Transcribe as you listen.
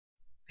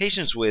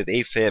Patients with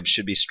AFib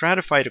should be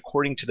stratified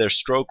according to their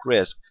stroke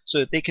risk so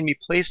that they can be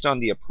placed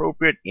on the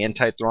appropriate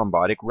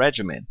antithrombotic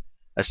regimen.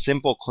 A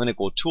simple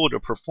clinical tool to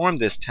perform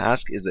this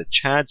task is a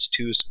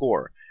CHADS-2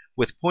 score,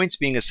 with points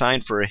being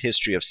assigned for a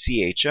history of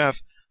CHF,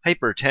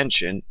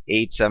 hypertension,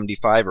 age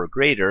 75 or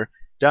greater,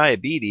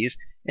 diabetes,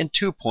 and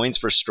 2 points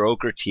for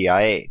stroke or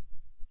TIA.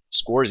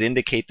 Scores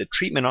indicate the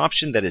treatment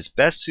option that is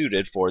best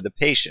suited for the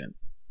patient.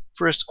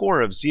 For a score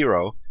of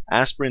 0,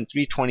 aspirin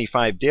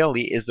 325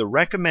 daily is the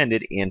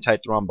recommended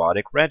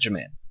antithrombotic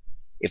regimen.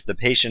 If the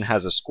patient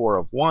has a score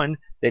of 1,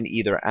 then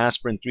either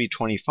aspirin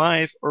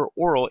 325 or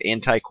oral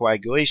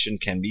anticoagulation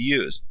can be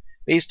used,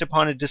 based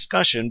upon a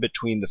discussion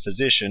between the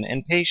physician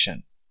and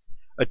patient.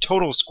 A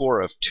total score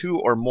of 2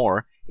 or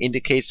more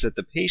indicates that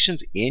the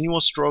patient's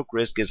annual stroke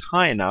risk is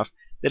high enough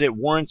that it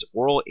warrants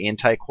oral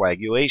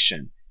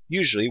anticoagulation,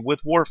 usually with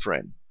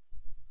warfarin.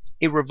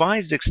 A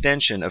revised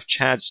extension of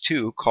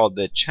CHADS-2 called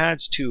the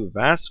CHADS-2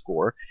 VAS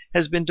score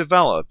has been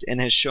developed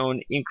and has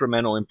shown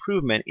incremental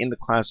improvement in the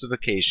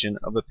classification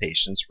of a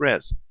patient's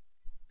risk.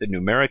 The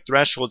numeric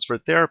thresholds for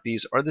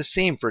therapies are the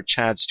same for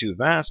CHADS-2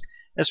 VAS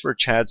as for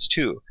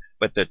CHADS-2,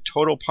 but the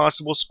total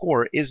possible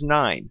score is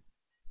 9.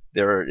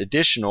 There are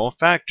additional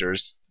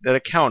factors that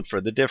account for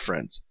the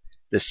difference.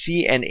 The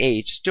C and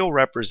H still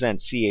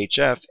represent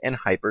CHF and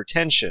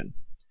hypertension.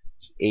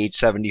 Age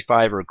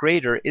 75 or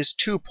greater is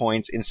 2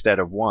 points instead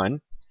of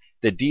 1.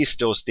 The D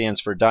still stands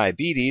for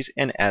diabetes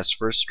and S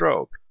for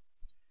stroke.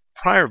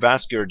 Prior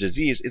vascular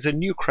disease is a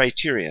new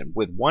criterion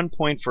with 1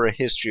 point for a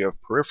history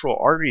of peripheral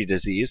artery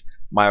disease,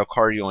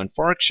 myocardial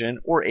infarction,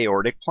 or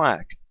aortic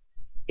plaque.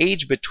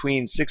 Age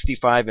between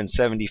 65 and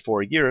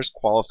 74 years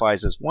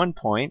qualifies as 1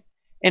 point,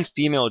 and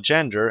female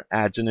gender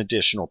adds an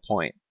additional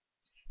point.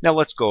 Now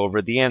let's go over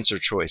the answer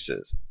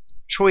choices.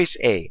 Choice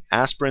A,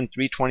 aspirin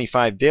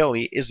 325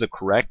 daily, is the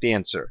correct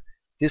answer.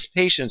 This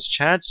patient's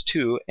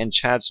CHADS-2 and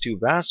CHADS-2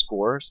 VAS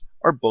scores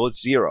are both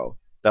 0.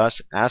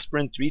 Thus,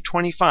 aspirin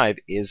 325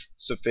 is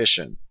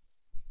sufficient.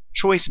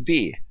 Choice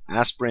B,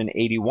 aspirin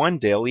 81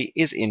 daily,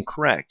 is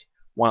incorrect.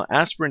 While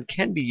aspirin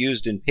can be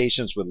used in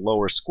patients with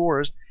lower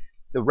scores,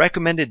 the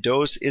recommended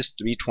dose is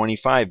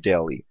 325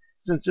 daily,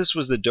 since this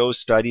was the dose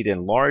studied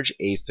in large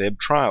AFib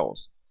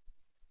trials.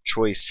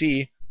 Choice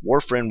C,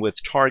 warfarin with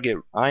target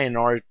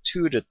INR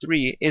 2 to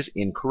 3, is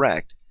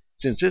incorrect.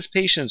 Since this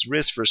patient's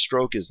risk for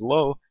stroke is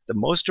low, the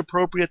most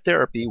appropriate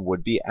therapy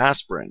would be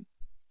aspirin.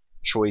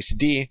 Choice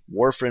D,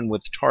 warfarin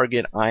with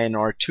target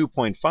INR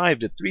 2.5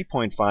 to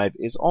 3.5,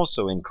 is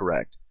also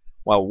incorrect.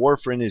 While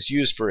warfarin is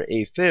used for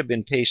AFib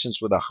in patients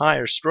with a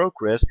higher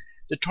stroke risk,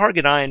 the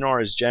target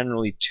INR is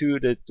generally 2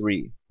 to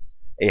 3.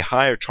 A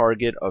higher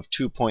target of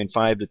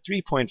 2.5 to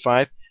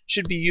 3.5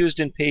 should be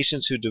used in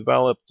patients who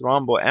develop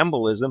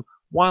thromboembolism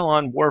while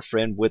on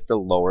warfarin with the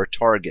lower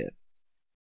target.